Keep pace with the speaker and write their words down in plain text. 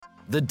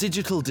the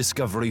Digital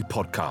Discovery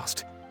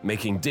Podcast,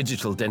 making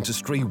digital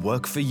dentistry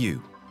work for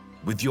you,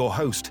 with your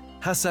host,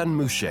 Hassan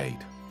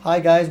Moushaid. Hi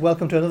guys,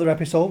 welcome to another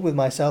episode with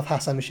myself,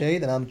 Hassan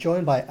Moushaid, and I'm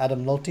joined by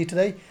Adam Nulty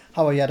today.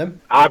 How are you,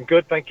 Adam? I'm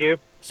good, thank you.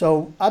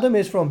 So Adam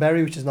is from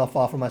Bury, which is not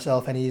far from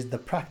myself, and he's the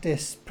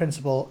practice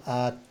principal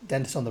at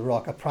Dentist on the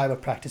Rock, a private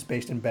practice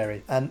based in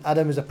Bury. And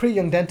Adam is a pretty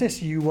young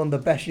dentist. You won the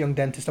Best Young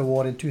Dentist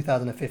Award in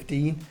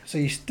 2015. So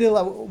you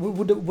still,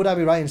 would I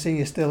be right in saying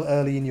you're still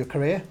early in your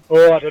career?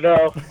 Oh, I don't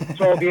know.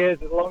 12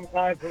 years is a long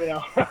time for me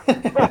now.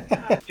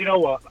 Do you know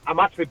what? I'm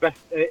actually best.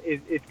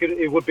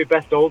 It would be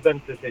best old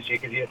dentist this year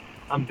because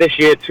I'm this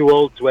year too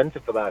old to enter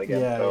for that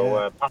again.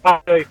 I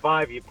passed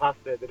 35. You passed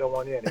it. They don't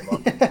want you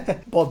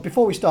anymore. But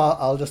before we start,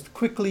 I'll just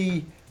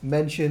quickly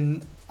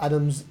mention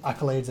Adam's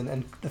accolades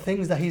and the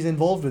things that he's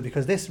involved with,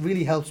 because this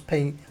really helps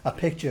paint a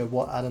picture of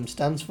what Adam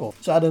stands for.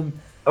 So Adam,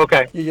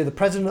 okay, you're the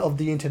president of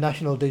the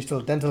International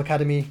Digital Dental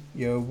Academy.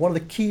 You're one of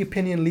the key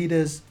opinion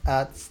leaders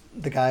at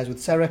the guys with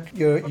CEREC.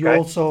 You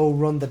also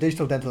run the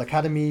Digital Dental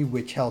Academy,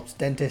 which helps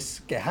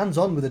dentists get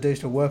hands-on with the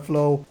digital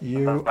workflow.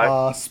 You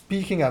are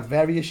speaking at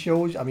various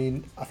shows. I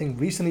mean, I think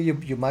recently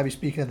you might be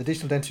speaking at the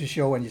Digital Dentistry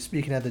Show, and you're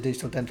speaking at the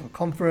Digital Dental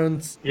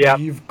Conference. Yeah.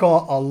 You've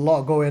got a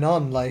lot going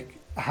on. Like,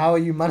 how are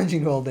you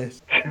managing all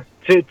this?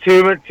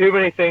 Too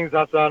many things,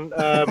 Hassan.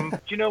 Do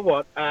you know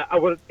what?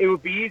 It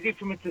would be easy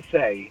for me to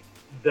say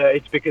that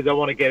it's because I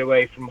want to get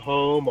away from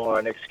home or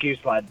an excuse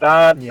like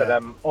that, that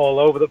I'm all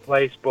over the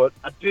place, but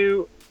I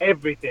do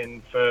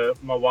everything for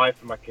my wife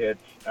and my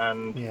kids,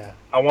 and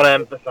I want to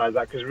emphasize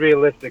that because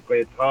realistically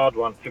it's a hard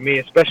one for me,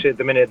 especially at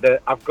the minute,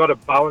 that I've got to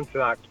balance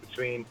an act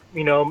between,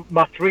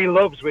 my three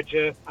loves, which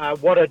are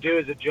what I do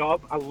as a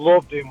job. I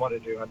love doing what I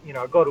do.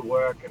 I go to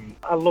work and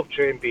I love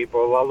treating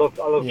people. I love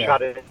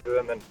chatting to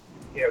them and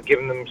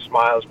giving them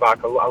smiles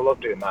back. I love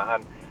doing that,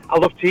 and I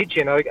love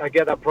teaching. I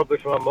get that probably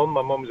from my mum.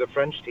 My mum's a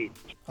French teacher.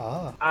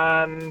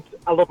 And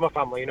I love my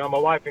family, my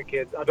wife and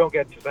kids. I don't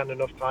get to spend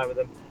enough time with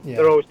them.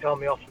 They're always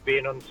telling me off for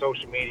being on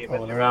social media,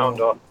 messing around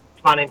or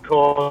planning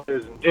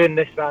courses and doing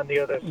this, that and the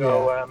other.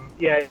 So,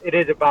 it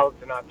is a balance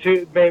in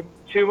that.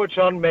 Too much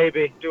on,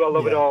 maybe. Do I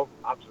love it all?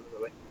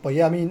 Absolutely.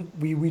 But I mean,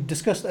 we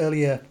discussed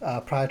earlier,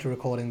 prior to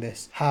recording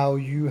this, how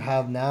you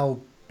have now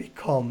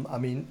become,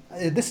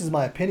 this is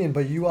my opinion,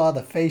 but you are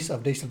the face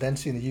of digital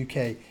dentistry in the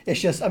UK.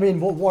 It's just,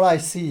 what I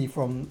see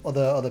from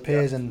other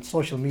peers and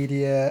social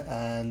media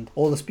and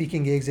all the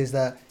speaking gigs is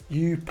that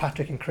you,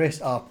 Patrick and Chris,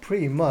 are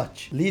pretty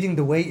much leading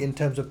the way in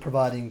terms of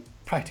providing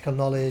practical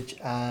knowledge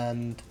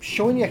and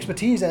showing your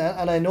expertise,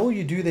 and I know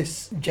you do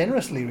this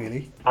generously,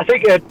 really. I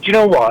think, do you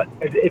know what?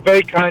 It's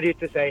very kind of you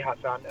to say,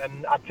 Hassan,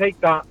 and I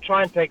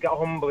try and take it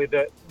humbly,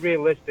 that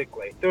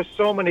realistically, there's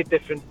so many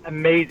different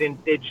amazing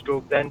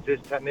digital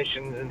dentist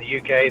technicians in the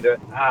UK that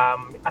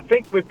I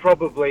think we're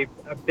probably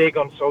big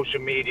on social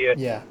media.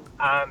 Yeah.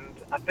 And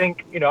I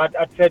think,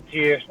 I said to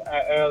you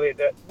earlier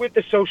that with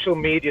the social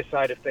media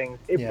side of things,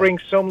 it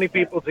brings so many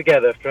people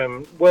together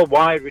from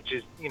worldwide, which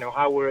is,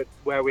 how we're at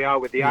where we are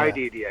with the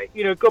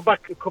IDDA. Go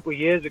back a couple of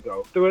years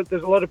ago,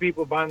 there's a lot of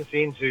people behind the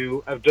scenes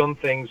who have done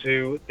things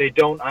who they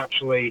don't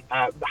actually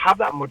have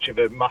that much of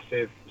a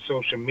massive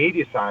social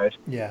media side,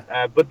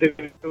 but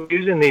they're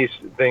using these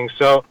things.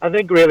 So I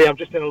think really I'm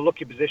just in a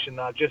lucky position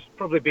that I just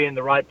probably be in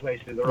the right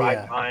place at the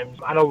right times,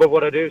 and I love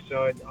what I do,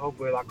 so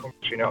hopefully that comes,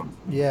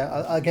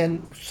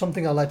 Again,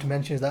 something I'd like to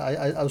mention is that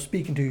I was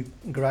speaking to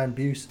Grant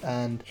Buse,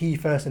 and he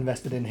first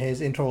invested in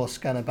his intraoral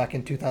scanner back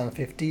in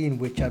 2015,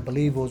 which I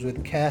believe was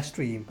with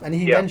Carestream, and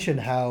he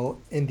mentioned how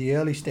in the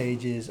early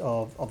stages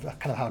of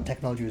kind of how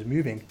technology was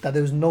moving, that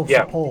there was no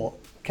support.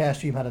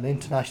 Carestream had an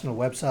international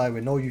website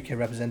with no UK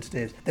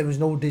representatives. There was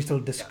no digital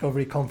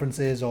discovery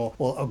conferences or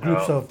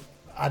groups of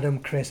Adam,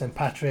 Chris and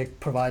Patrick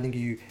providing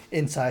you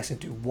insights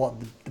into what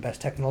the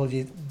best technology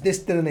is. This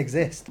didn't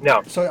exist.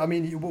 No. So,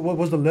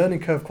 was the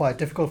learning curve quite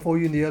difficult for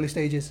you in the early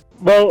stages?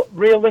 Well,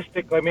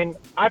 realistically,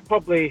 I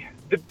probably...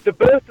 The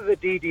birth of the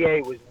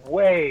DDA was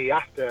way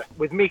after,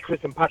 with me,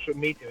 Chris and Patrick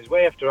meeting, it was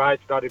way after I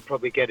started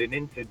probably getting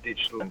into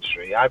digital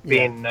industry. I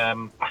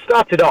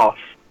started off,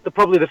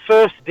 probably the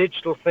first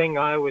digital thing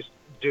I was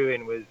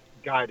doing was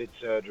guided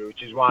surgery,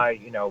 which is why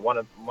one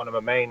of my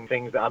main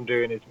things that I'm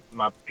doing is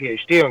my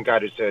PhD on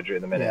guided surgery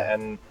in the minute,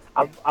 and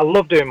I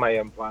love doing my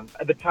implants.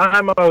 At the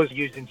time I was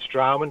using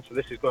Straumann, so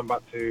this is going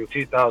back to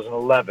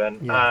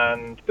 2011,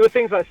 and there were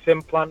things like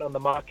Simplant on the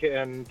market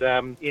and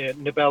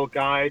Nobel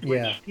Guide,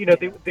 which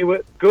they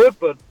were good,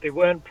 but they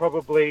weren't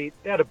probably,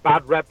 they had a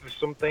bad rep for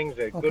some things,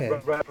 a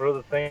good rep for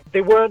other things. They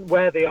weren't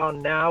where they are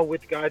now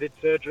with guided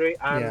surgery,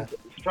 and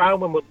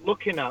Straumann were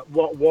looking at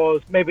what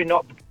was maybe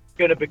not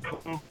going to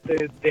become,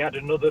 they had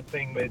another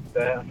thing with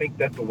I think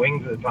Dental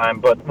Wings at the time,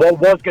 but what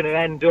was going to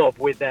end up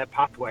with their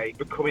pathway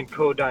becoming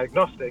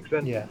co-diagnostics,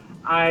 and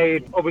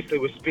I obviously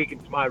was speaking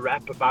to my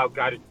rep about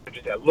guided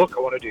surgery. Said, look, I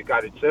want to do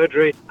guided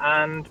surgery.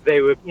 And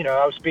they were,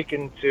 I was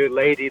speaking to a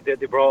lady that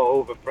they brought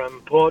over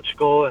from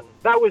Portugal. And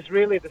that was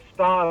really the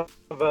start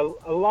of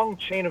a long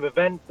chain of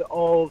events that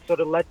all sort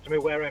of led to me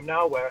where I am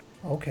now, where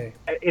Okay.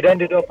 it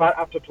ended up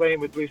after playing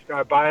with Blue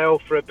Sky Bio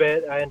for a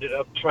bit. I ended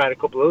up trying a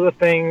couple of other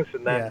things.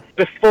 And then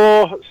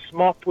before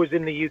SMOP was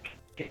in the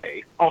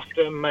UK,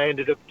 Austin, I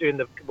ended up doing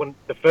the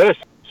first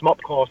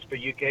SMOP course for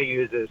UK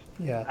users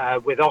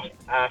with us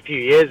a few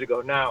years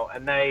ago now,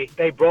 and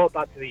they brought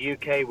that to the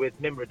UK with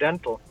Nimra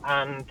Dental,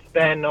 and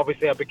then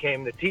obviously I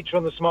became the teacher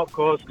on the SMOP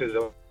course because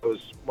I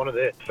was one of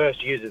the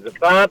first users of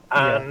that,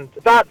 and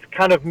that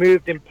kind of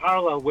moved in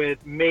parallel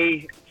with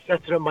me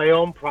setting up my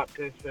own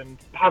practice and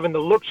having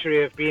the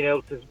luxury of being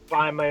able to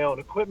buy my own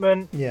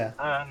equipment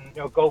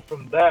and go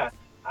from there.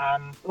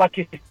 And like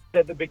you said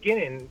at the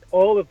beginning,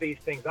 all of these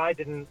things, I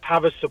didn't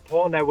have a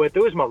support network.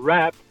 There was my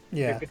rep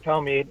who could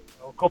tell me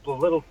a couple of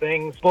little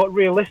things, but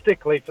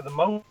realistically, for the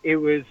most, it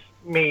was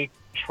me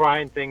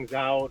trying things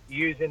out,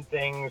 using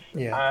things,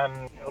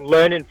 and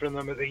learning from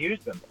them as I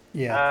used them.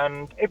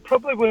 And it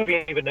probably would have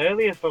been even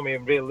earlier for me,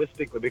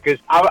 realistically, because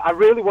I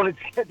really wanted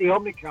to get the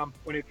Omnicam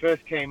when it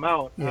first came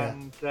out,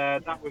 and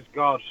that was,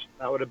 gosh,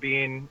 that would have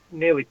been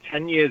nearly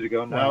 10 years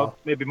ago now,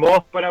 maybe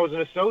more, but I was an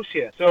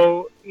associate.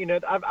 So,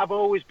 I've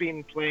always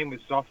been playing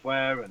with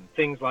software and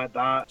things like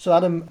that. So,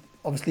 Adam,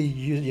 obviously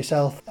you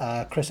yourself,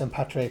 Chris and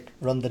Patrick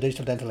run the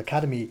Digital Dental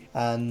Academy,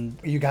 and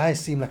you guys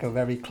seem like a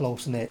very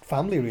close-knit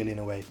family, really, in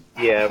a way.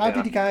 Yeah. How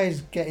did you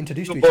guys get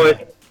introduced to each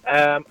other?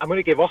 I'm going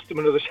to give Austin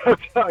another shout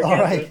out again.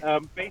 All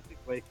right.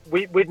 Basically,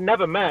 we'd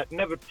never met,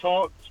 never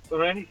talked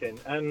or anything,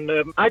 and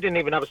I didn't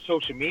even have a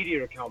social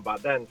media account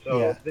back then.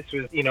 So this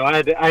was,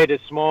 I had a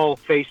small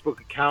Facebook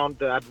account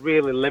that I'd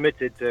really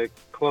limited to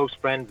close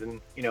friends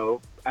and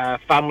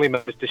family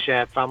members to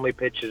share family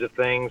pictures of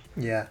things.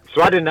 Yeah.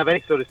 So I didn't have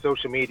any sort of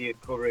social media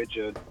coverage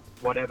or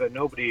whatever.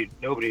 Nobody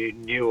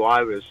knew who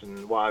I was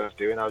and what I was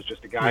doing. I was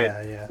just a guy in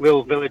a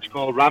little village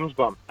called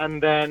Ramsbottom.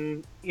 And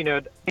then,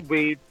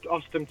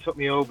 Austin took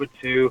me over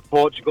to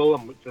Portugal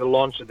and to the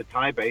launch of the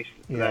Thai base,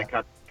 their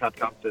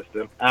CAD/CAM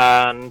system.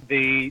 And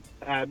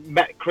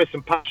met Chris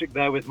and Patrick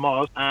there with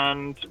Moz,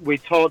 and we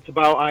talked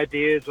about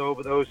ideas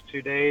over those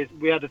 2 days.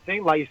 We had a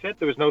thing, like you said,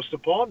 there was no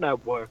support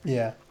network.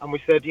 Yeah. And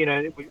we said,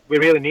 we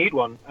really need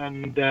one.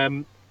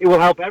 And it will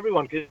help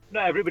everyone, because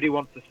not everybody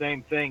wants the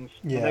same things,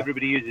 and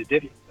everybody uses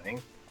different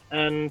things.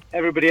 And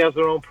everybody has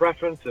their own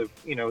preference of,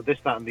 this,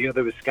 that, and the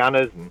other with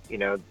scanners. And,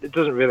 it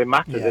doesn't really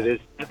matter. That is,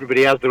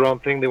 everybody has their own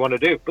thing they want to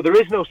do. But there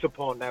is no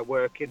support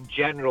network in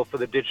general for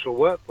the digital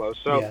workflow.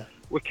 So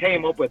we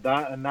came up with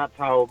that, and that's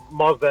how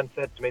Moz then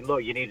said to me,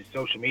 look, you need a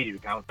social media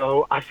account.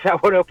 So I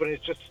set one up, and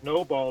it's just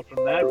snowballed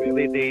from there,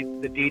 really.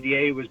 The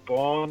DDA was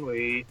born.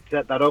 We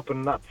set that up,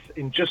 and that's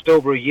in just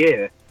over a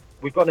year.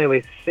 We've got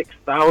nearly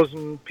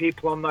 6,000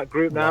 people on that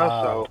group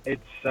now, so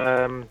it's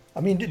I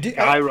mean,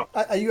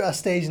 are you at a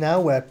stage now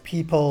where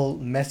people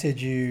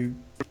message you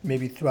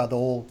maybe throughout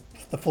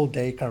the full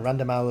day, kind of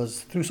random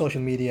hours, through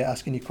social media,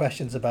 asking you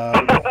questions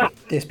about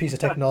this piece of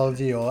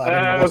technology, or I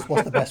don't know,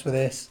 what's the best with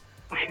this?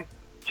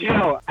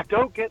 I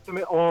don't get them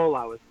at all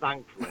hours,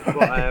 thankfully,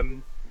 but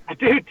I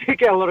do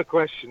get a lot of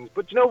questions.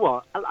 But you know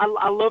what?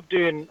 I love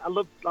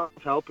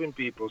helping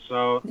people,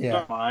 so I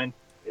don't mind.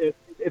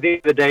 At the end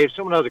of the day, if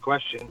someone has a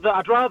question,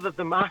 I'd rather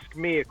them ask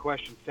me a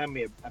question, send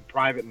me a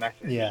private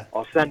message,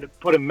 or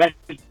put a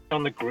message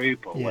on the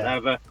group or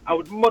whatever. I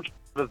would much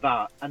rather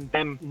that, and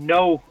them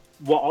know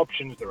what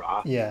options there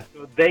are,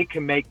 so they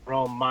can make their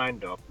own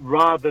mind up,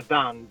 rather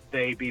than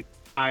they be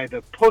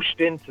either pushed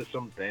into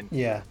something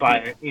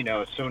by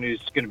someone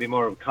who's going to be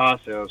more of a car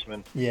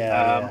salesman,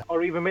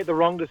 or even make the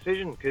wrong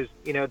decision, because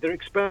they're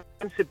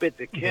expensive bits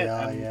of kit,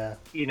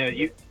 you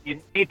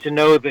need to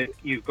know that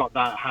you've got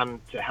that hand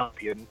to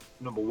help you,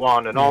 number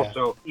one, and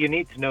also you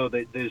need to know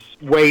that there's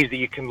ways that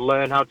you can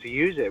learn how to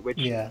use it, which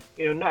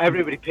not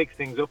everybody picks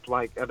things up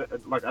like I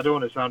don't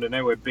want to sound in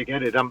any way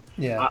big-headed.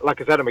 Like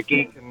I said, I'm a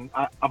geek, and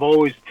I've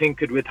always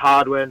tinkered with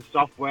hardware and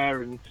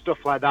software and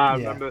stuff like that. I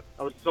remember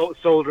I was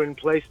soldering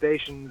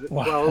PlayStations at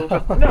 12.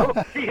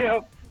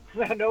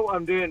 I know what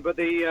I'm doing, but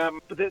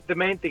the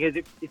main thing is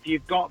if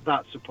you've got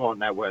that support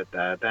network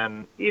there,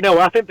 then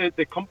I think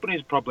the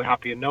company's probably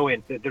happier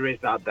knowing that there is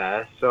that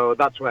there, so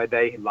that's why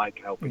they like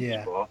helping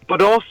support.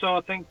 But also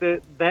I think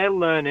that they're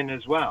learning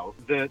as well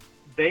that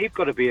they've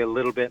got to be a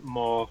little bit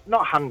more,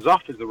 not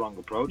hands-off is the wrong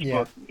approach,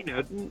 but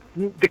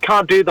they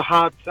can't do the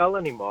hard sell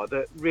anymore.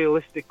 That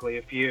realistically,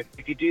 if you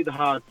do the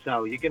hard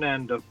sell, you're going to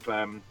end up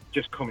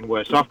just coming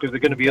worse off, because there are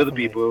going to be other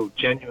people who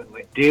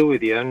genuinely deal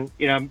with you.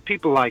 And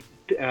people like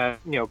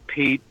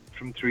Pete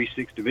from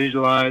 360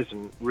 Visualize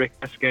and Rick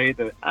Escate,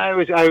 that I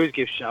always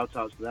give shout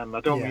outs to them. I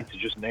don't mean to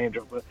just name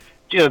drop, but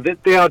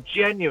they are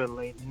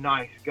genuinely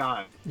nice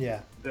guys.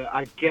 That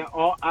I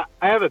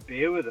have a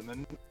beer with them,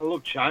 and I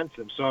love chatting to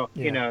them. So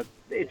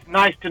it's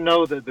nice to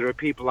know that there are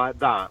people like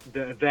that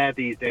are there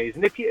these days.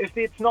 And if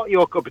it's not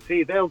your cup of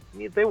tea,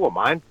 they won't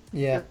mind.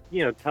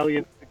 Tell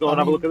you go and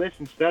have a look at this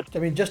instead. I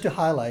mean, just to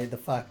highlight the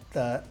fact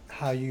that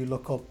how you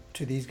look up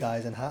to these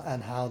guys and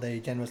how they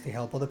generously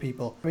help other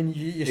people. I mean,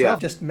 you yourself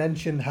just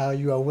mentioned how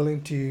you are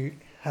willing to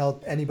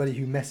help anybody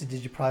who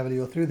messages you privately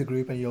or through the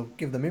group, and you'll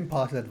give them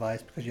impartial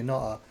advice because you're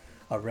not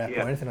a rep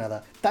or anything like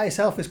that. That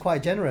itself is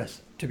quite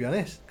generous, to be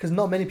honest, because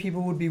not many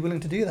people would be willing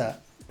to do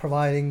that,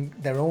 providing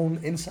their own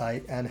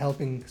insight and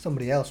helping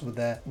somebody else with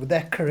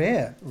their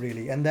career,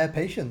 really, and their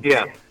patience.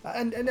 Yeah.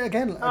 And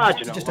again,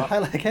 just to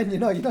highlight again, you're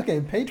not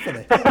getting paid for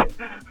this.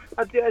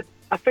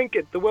 I think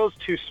the world's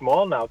too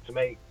small now to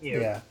make,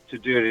 to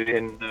do it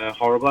in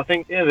horrible. I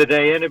think at the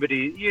end of the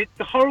day,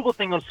 the horrible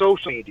thing on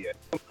social media,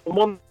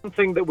 one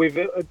thing that we've,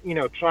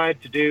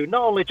 tried to do,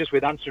 not only just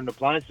with answering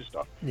replies to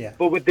stuff,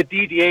 but with the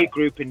DDA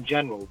group in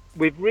general,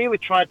 we've really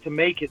tried to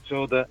make it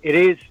so that it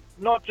is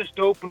not just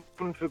open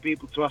for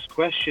people to ask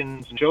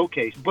questions and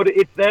showcase, but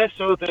it's there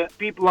so that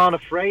people aren't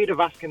afraid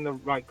of asking the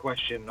right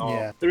question,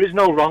 or there is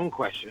no wrong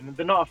question.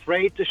 They're not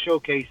afraid to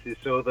showcase this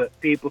so that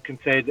people can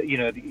say that,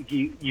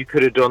 you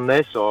could have done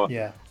this, or,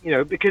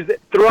 because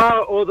there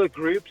are other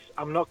groups,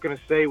 I'm not going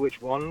to say which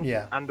ones,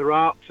 and there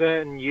are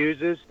certain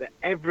users that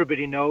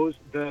everybody knows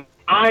that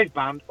I've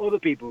banned, other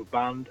people have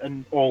banned,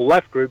 and all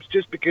left groups,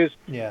 just because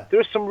there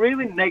are some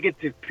really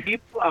negative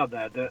people out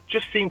there that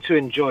just seem to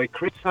enjoy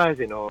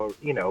criticizing or,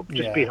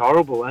 just being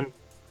horrible. And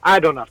I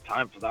don't have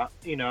time for that.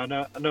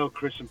 I know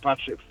Chris and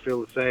Patrick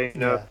feel the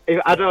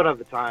same. I don't have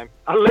the time.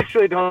 I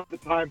literally don't have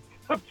the time.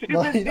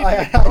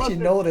 I actually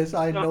know this.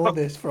 I know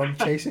this from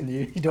chasing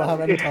you. You don't have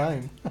any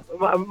time.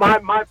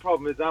 My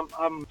problem is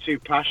I'm too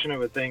passionate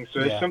with things. So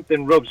if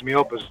something rubs me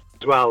up as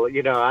well,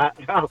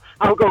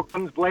 I'll go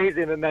guns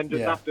blazing and then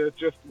just have to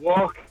just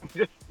walk,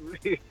 just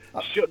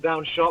shut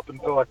down shop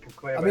until I can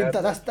clear.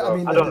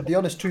 The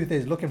honest truth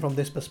is, looking from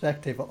this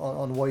perspective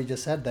on what you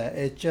just said there,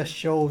 it just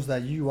shows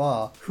that you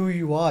are who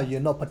you are. You're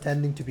not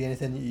pretending to be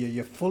anything.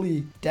 You're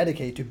fully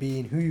dedicated to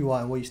being who you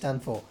are and what you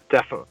stand for.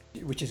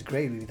 Definitely. Which is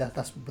great, really.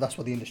 That's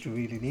what the industry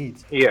really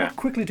needs. Yeah.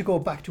 Quickly to go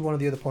back to one of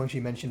the other points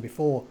you mentioned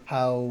before,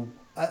 how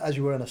as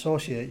you were an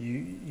associate,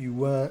 you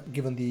were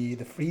given the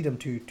freedom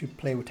to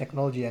play with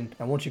technology, and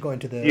once you got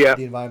into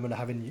the environment of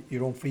having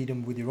your own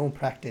freedom with your own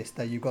practice,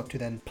 that you got to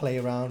then play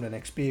around and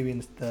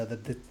experience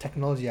the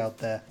technology out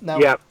there. Now,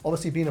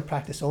 obviously being a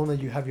practice owner,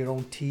 you have your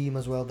own team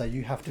as well that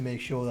you have to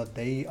make sure that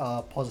they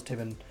are positive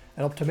and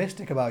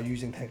optimistic about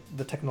using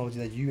the technology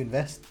that you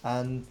invest.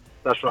 And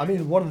that's right. I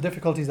mean, one of the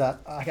difficulties that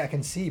I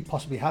can see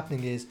possibly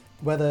happening is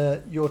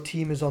whether your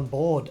team is on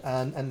board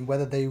and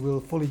whether they will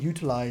fully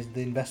utilize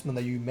the investment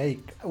that you make.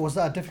 Was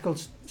that a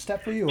difficult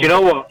step for you? You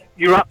know what?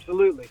 You're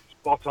absolutely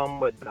spot on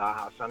with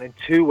that, Hassan, in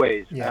two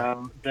ways.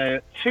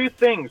 The two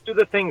things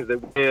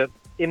that we're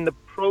in the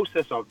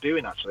process of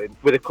doing, actually,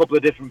 with a couple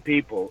of different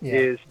people,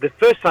 is the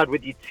first side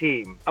with your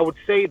team. I would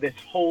say this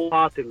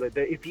wholeheartedly,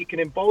 that if you can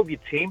involve your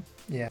team,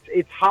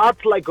 it's hard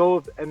to let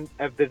go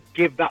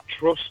give that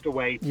trust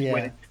away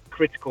when it's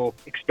critical,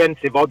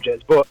 expensive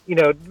objects. But,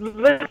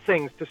 little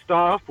things to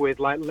start off with,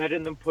 like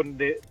letting them put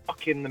the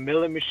stock in the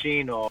milling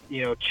machine, or,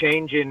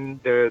 changing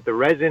the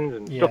resins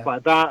and stuff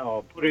like that,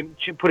 or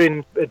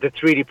putting the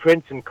 3D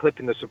prints and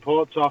clipping the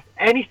supports off.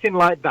 Anything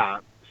like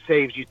that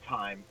saves you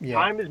time.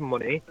 Time is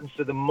money, and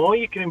so the more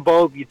you can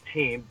involve your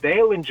team,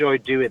 they'll enjoy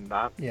doing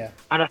that.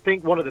 And I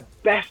think one of the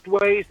best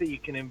ways that you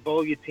can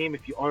involve your team,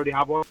 if you already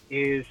have one,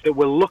 is that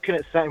we're looking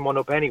at setting one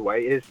up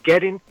anyway, is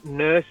getting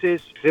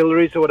nurses,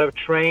 auxiliaries or whatever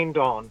trained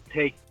on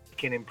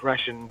taking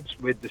impressions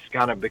with the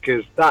scanner,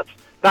 because that's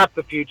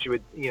the future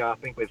with, I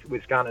think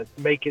with scanners.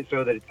 Make it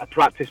so that it's a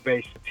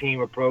practice-based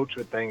team approach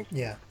with things.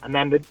 And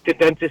then the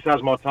dentist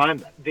has more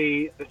time.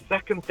 The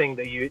second thing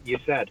that you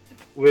said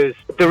was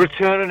the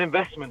return on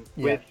investment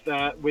with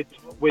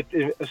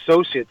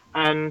associates.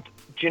 And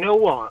do you know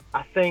what?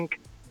 I think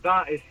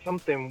that is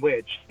something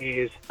which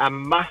is a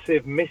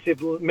massive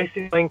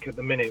missing link at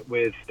the minute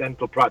with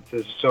dental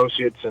practice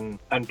associates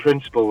and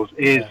principals,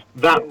 is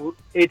that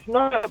it's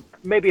not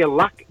maybe a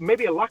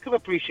lack of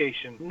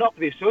appreciation, not for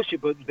the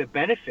associate, but the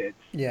benefits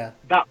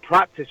that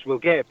practice will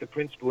get if the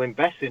principal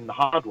invests in the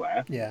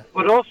hardware,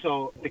 but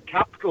also the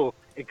capital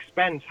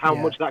expense, how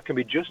much that can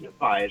be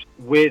justified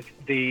with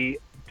the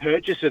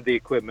purchase of the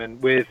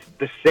equipment, with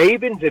the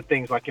savings of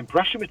things like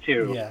impression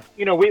materials.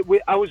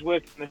 I was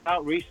working this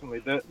out recently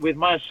that with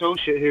my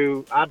associate,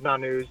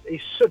 Adnan,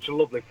 he's such a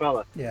lovely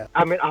fella.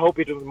 I mean, I hope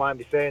he doesn't mind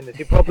me saying this.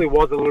 He probably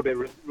was a little bit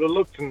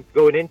reluctant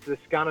going into the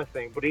scanner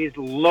thing, but he's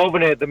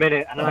loving it at the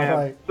minute, and I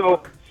am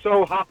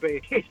so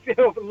happy.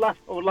 Over the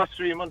last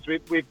 3 months,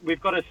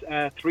 we've got a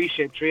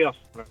 3-shape trios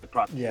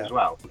practice as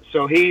well.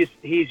 So he's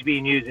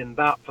been using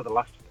that for the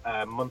last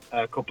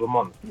couple of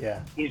months.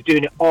 He's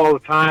doing it all the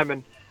time,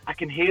 and I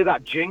can hear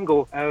that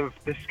jingle of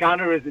the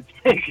scanner as it's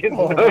making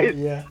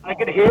noise. I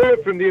can hear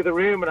it from the other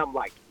room, and I'm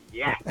like,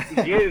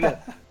 he's using it.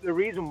 The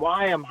reason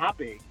why I'm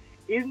happy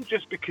isn't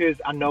just because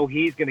I know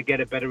he's going to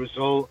get a better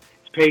result.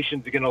 His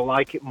patients are going to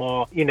like it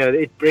more.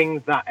 It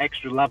brings that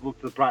extra level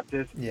to the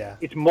practice.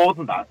 It's more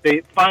than that.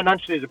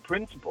 Financially, as a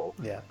principal,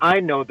 I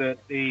know that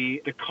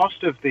the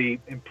cost of the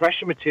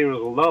impression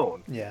materials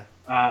alone,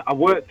 I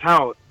worked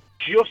out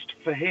just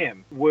for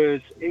him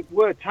it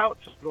worked out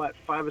to like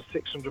 £500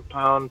 or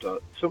 £600, or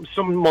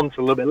some months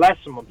a little bit less,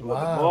 some months a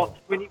little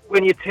bit more.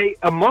 When you take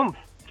a month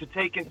to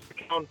take into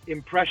account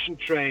impression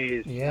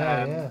trays,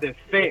 the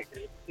fix,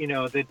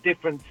 the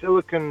different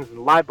silicons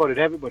and light bodied,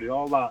 everybody,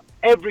 all that,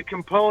 every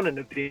component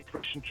of the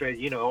impression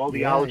tray, all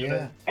the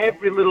halogen,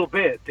 every little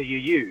bit that you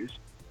use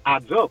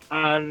adds up.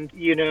 And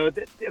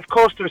of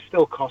course there's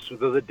still costs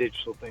with other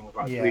digital things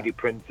like 3D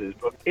printers,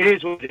 but it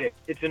is what it is.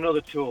 It's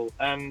another tool.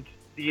 And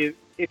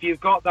if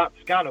you've got that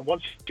scanner,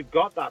 once you've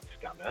got that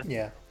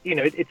scanner,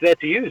 it's there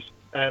to use,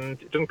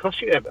 and it doesn't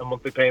cost you a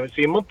monthly payment.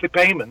 So your monthly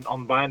payment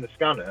on buying the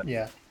scanner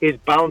is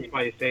balanced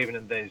by your saving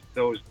in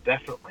those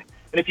definitely.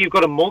 And if you've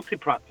got a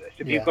multi-practice,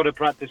 if you've got a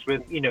practice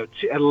with,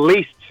 at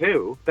least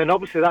two, then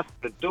obviously that's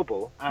a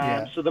double.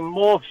 So the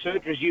more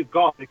surgeries you've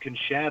got that can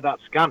share that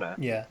scanner,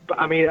 but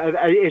I mean,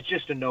 it's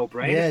just a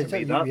no-brainer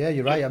to me.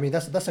 You're right. I mean,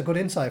 that's a good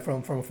insight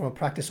from a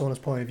practice owner's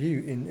point of view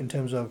in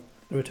terms of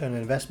the return on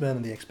investment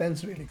and the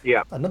expense, really.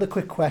 Yeah. Another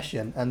quick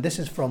question, and this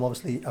is from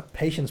obviously a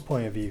patient's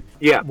point of view.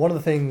 Yeah. One of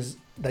the things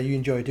that you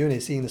enjoy doing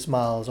is seeing the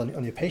smiles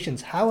on your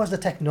patients. How has the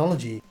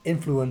technology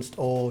influenced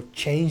or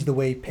changed the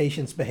way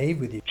patients behave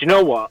with you? Do you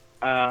know what?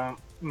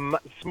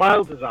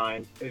 Smile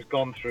design has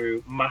gone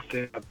through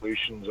massive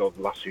evolutions over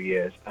the last few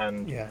years,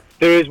 and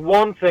there is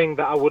one thing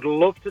that I would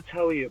love to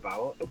tell you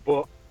about,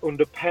 but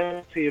under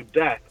penalty of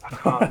death, I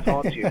can't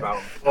talk to you about,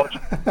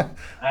 unfortunately.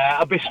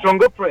 I'll be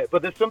strung up for it,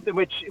 but there's something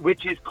which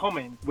is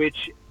coming,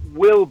 which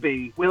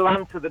will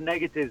answer the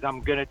negatives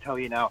I'm going to tell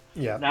you now.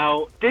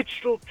 Now,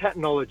 digital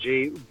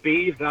technology,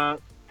 be that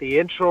the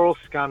intraoral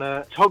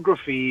scanner,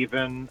 photography,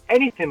 even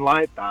anything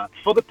like that,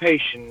 for the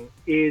patient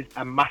is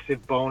a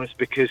massive bonus,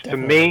 because for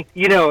me,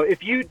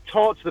 if you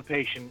talk to the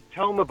patient,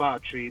 tell them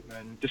about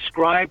treatment,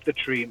 describe the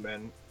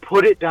treatment,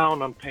 put it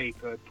down on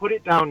paper, put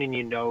it down in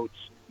your notes,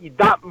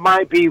 that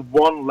might be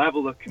one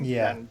level of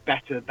consent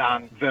better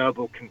than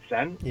verbal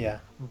consent.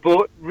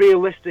 But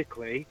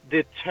realistically,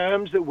 the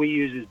terms that we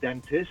use as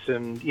dentists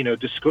and,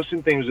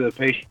 discussing things with the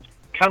patients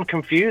can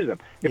confuse them.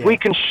 If we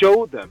can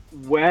show them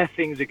where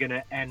things are going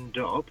to end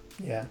up,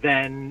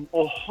 then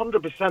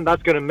 100%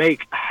 that's going to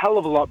make a hell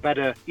of a lot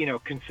better,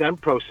 consent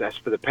process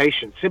for the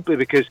patient, simply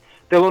because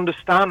they'll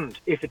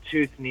understand if a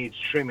tooth needs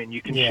trimming.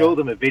 You can show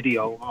them a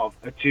video of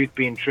a tooth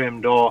being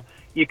trimmed, or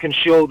you can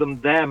show them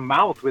their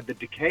mouth with the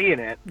decay in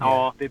it,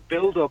 or the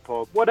build-up,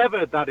 or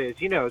whatever that is,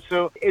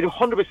 So it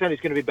 100% is going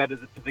to be better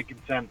for the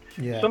consent.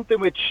 Something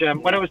which,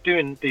 when I was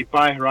doing the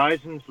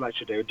Biohorizons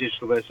lecture day with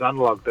digital versus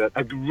analog, that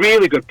a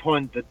really good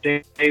point that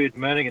David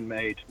Mernigan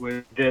made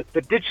was that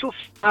the digital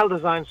style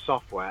design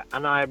software,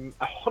 and I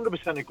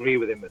 100% agree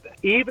with him with it,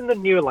 even the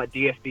newer like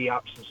DFB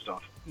apps and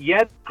stuff,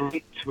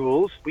 great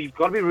tools, but you've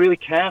got to be really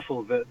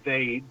careful that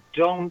they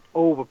don't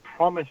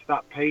overpromise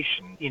that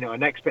patient,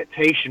 an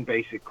expectation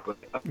basically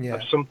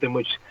of something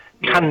which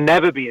can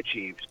never be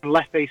achieved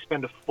unless they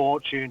spend a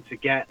fortune to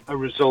get a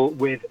result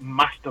with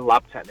master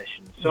lab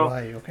technicians. So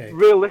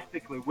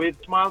realistically, with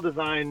Smile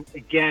Design,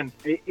 again,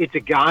 it's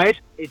a guide.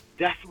 It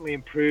definitely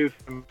improved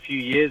from a few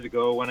years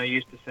ago when I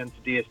used to send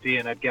to DSD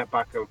and I'd get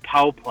back a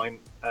PowerPoint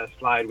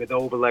slide with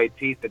overlaid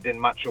teeth that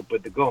didn't match up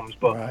with the gums.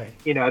 But,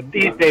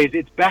 these days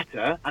it's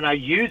better and I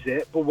use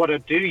it, but what I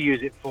do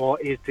use it for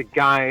is to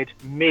guide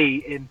me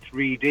in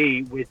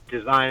 3D with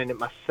designing it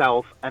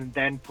myself and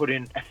then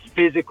putting a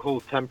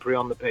physical temporary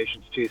on the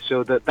patient's tooth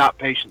so that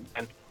patient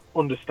then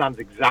understands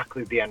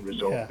exactly the end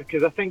result.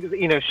 Because I think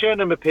showing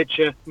them a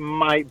picture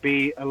might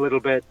be a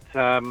little bit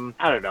I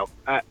don't know,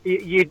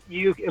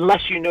 you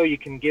unless you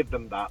can give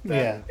them that,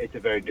 then it's a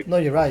very different. No,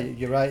 you're right.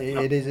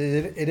 It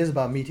is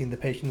about meeting the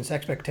patient's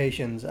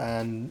expectations,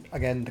 and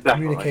again the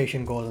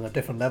communication goes on a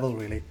different level,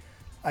 really,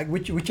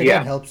 which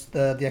again helps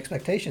the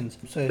expectations.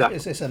 So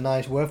it's a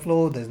nice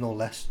workflow. There's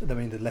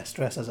there's less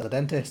stress as a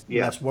dentist,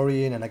 less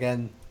worrying, and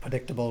again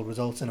predictable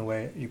results in a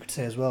way, you could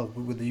say, as well,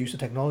 with the use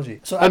of technology.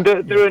 So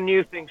there are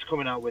new things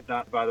coming out with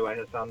that, by the way,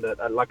 Hassan,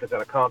 that like I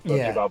said, I can't talk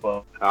to you about,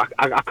 but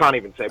I can't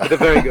even say, but they're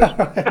very good.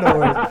 No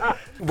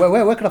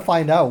worries. Where can I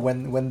find out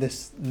when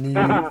this new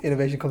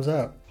innovation comes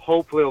out?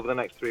 Hopefully over the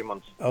next 3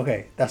 months.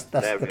 Okay, that's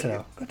good to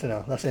know. Good to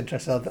know. That's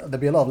interesting. There'll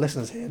be a lot of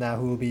listeners here now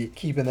who will be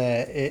keeping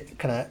their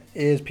kind of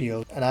ears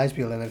peeled and eyes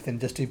peeled and everything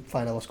just to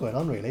find out what's going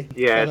on, really.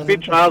 Yeah, it's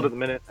being trialled at the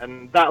minute,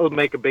 and that will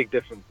make a big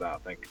difference, I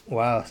think.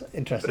 Wow,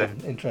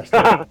 interesting.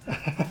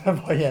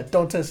 But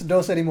don't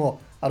say any more.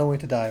 I don't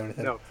want you to die or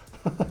anything. No.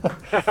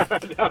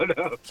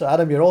 No. So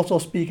Adam, you're also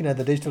speaking at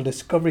the Digital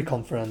Discovery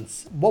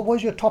Conference. What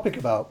was your topic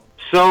about?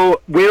 So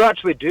we're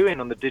actually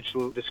doing on the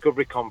Digital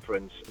Discovery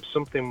Conference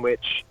something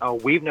which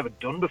we've never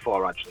done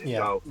before, actually.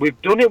 So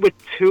we've done it with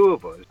two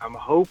of us. I'm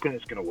hoping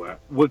it's going to work.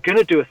 We're going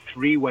to do a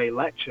three-way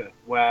lecture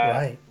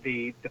where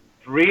the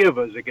three of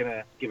us are going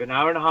to give an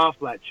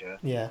hour-and-a-half lecture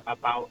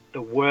about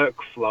the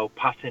workflow,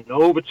 passing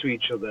over to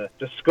each other,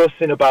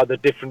 discussing about the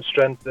different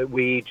strengths that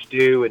we each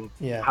do and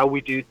how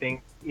we do things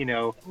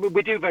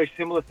we do very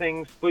similar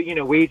things, but,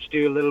 we each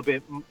do a little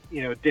bit,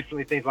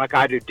 differently things. Like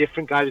I do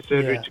different guided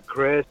surgery to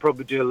Chris,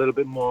 probably do a little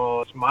bit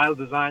more smile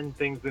design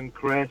things than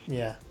Chris.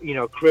 Yeah.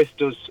 Chris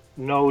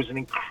knows an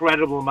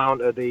incredible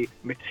amount of the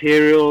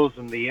materials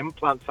and the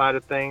implant side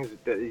of things.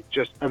 It's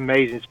just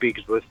amazing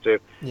speakers to listen to.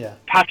 Yeah.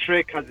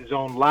 Patrick has his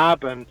own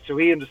lab, and so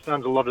he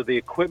understands a lot of the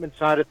equipment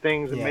side of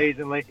things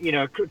amazingly.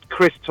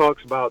 Chris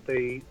talks about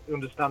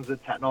understands the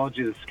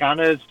technology, the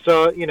scanners.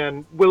 So,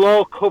 we'll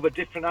all cover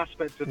different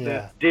aspects of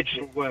the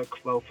digital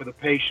workflow for the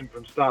patient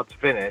from start to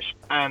finish.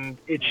 And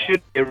it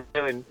should be a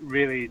really,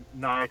 really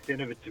nice,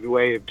 innovative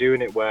way of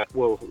doing it where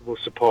we'll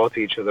support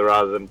each other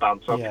rather than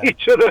bounce off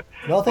each other.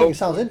 Well, I think it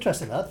sounds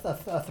interesting. That's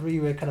a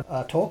three-way kind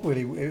of talk,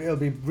 really. It'll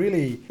be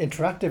really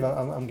interactive,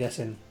 I'm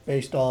guessing,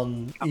 based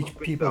on each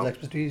people's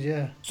expertise,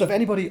 So if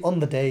anybody on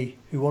the day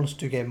who wants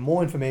to get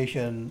more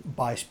information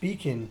by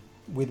speaking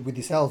with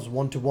yourselves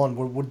one-to-one,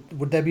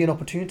 would there be an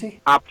opportunity?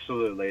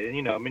 Absolutely.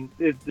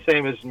 It's the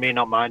same as me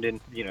not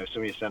minding,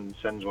 somebody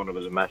sends one of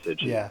us a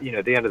message. Yeah.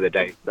 At the end of the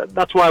day,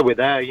 that's why we're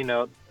there.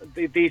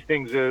 These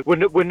things are,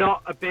 we're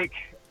not a big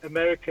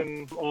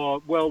American or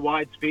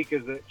worldwide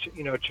speakers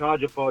that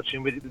charge a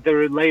fortune.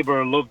 They're a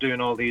labor of love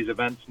doing all these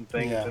events and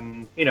things,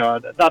 and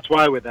that's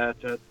why we're there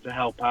to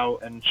help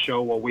out and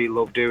show what we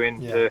love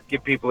doing, to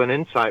give people an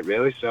insight,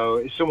 really. So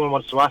if someone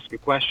wants to ask a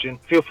question,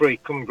 feel free,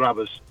 come and grab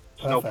us.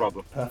 No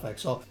problem. Perfect.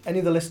 So any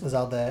of the listeners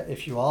out there,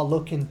 if you are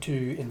looking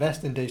to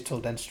invest in digital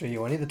dentistry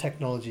or any of the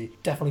technology,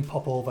 definitely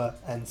pop over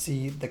and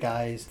see the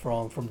guys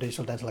from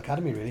Digital Dental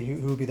Academy, really,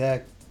 who will be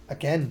there,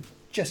 again,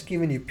 just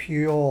giving you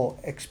pure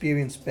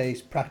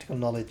experience-based practical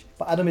knowledge.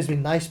 But Adam, it's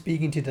been nice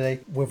speaking to you today.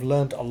 We've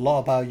learned a lot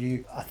about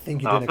you. I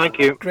think you're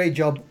doing a great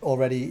job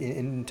already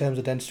in terms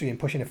of dentistry and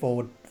pushing it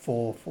forward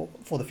for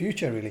the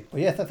future, really.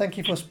 But thank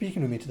you for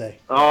speaking with me today.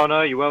 Oh,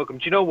 no, you're welcome.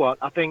 Do you know what?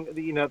 I think,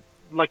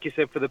 like you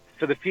said, for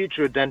the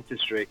future of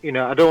dentistry,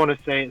 I don't want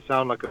to say it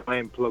sound like a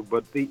plain plug,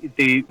 but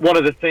the one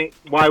of the things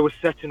why we're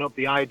setting up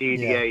the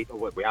IDDA,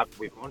 or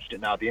we've launched it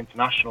now, the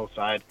international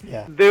side.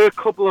 Yeah. There are a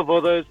couple of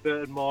others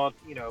that are more,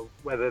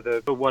 whether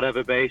they're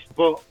whatever based,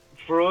 but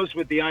for us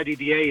with the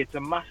IDDA, it's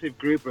a massive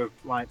group of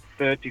like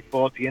 30,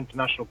 40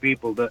 international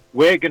people that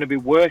we're going to be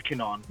working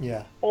on.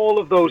 Yeah. All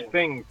of those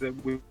things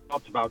that we've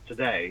talked about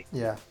today.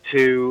 Yeah.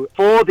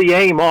 For the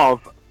aim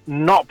of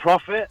not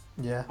profit,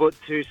 but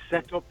to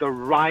set up the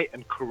right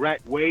and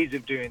correct ways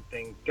of doing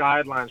things,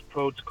 guidelines,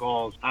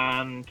 protocols,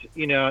 and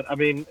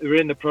we're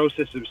in the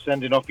process of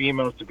sending off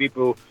emails to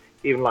people,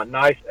 even like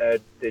NICE,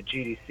 the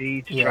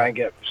GDC, to try and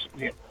get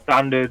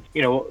standards,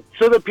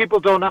 so that people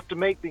don't have to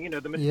make the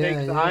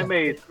mistakes that I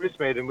made, Chris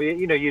made, and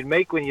you'd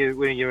make when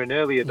you're an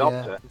early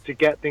adopter, to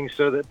get things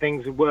so that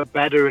things work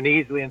better and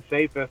easily and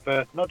safer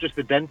for not just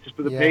the dentist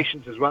but the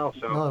patients as well.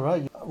 So, no,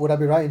 right. Would I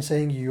be right in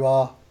saying you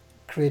are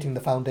creating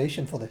the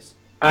foundation for this?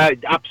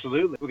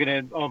 Absolutely. We're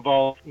going to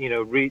involve,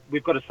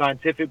 we've got a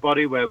scientific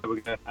body where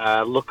we're going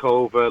to look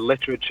over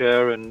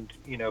literature and,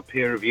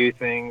 peer review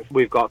things.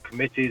 We've got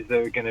committees that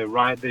are going to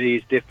write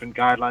these different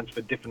guidelines for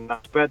different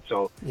aspects.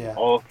 So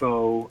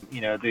also,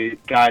 the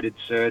guided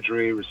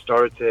surgery,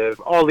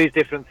 restorative, all these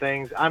different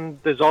things. And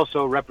there's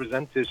also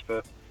representatives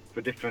for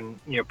different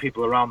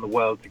people around the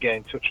world to get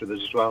in touch with us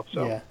as well.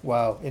 So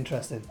wow,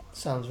 interesting.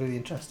 Sounds really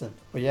interesting.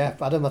 But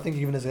Adam, I think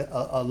you've given us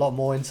a lot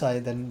more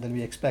insight than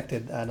we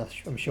expected, and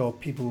I'm sure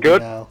people will be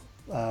now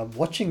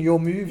watching your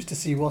moves to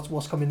see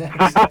what's coming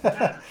next.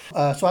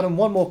 So Adam,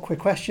 one more quick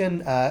question,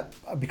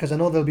 because I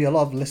know there'll be a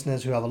lot of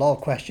listeners who have a lot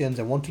of questions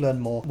and want to learn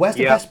more. Where's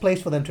the best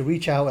place for them to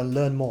reach out and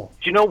learn more?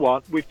 Do you know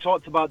what? We've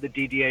talked about the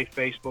DDA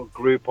Facebook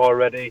group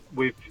already.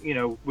 We've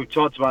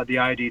talked about the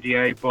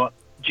IDDA, but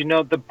do you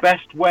know the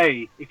best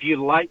way, if you're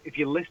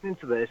listening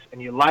to this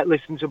and you like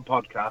listening to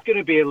podcasts, it's going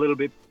to be a little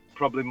bit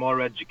probably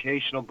more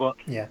educational, but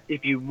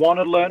if you want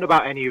to learn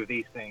about any of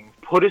these things,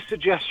 put a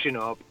suggestion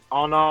up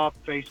on our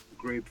Facebook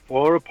group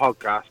for a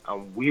podcast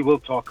and we will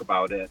talk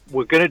about it.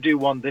 We're going to do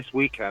one this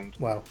weekend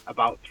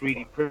about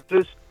 3D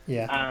printers.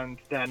 And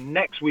then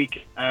next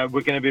week, we're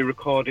going to be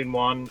recording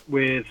one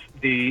with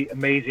the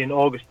amazing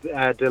August de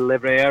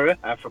Livreira,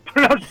 if I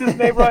pronounced his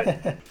name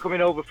right,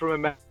 coming over from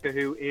America,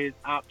 who is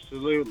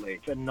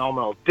absolutely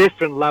phenomenal.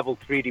 Different level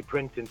 3D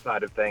printing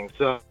side of things.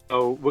 So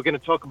we're going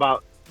to talk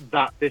about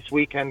that this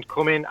weekend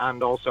coming,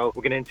 and also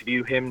we're going to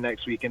interview him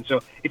next weekend.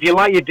 So if you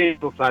like your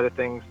digital side of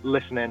things,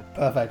 listen in.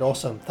 Perfect.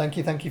 Awesome. Thank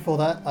you for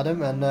that,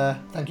 Adam, and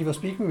thank you for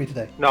speaking with me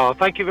today. No,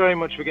 thank you very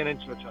much for getting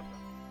into the chat.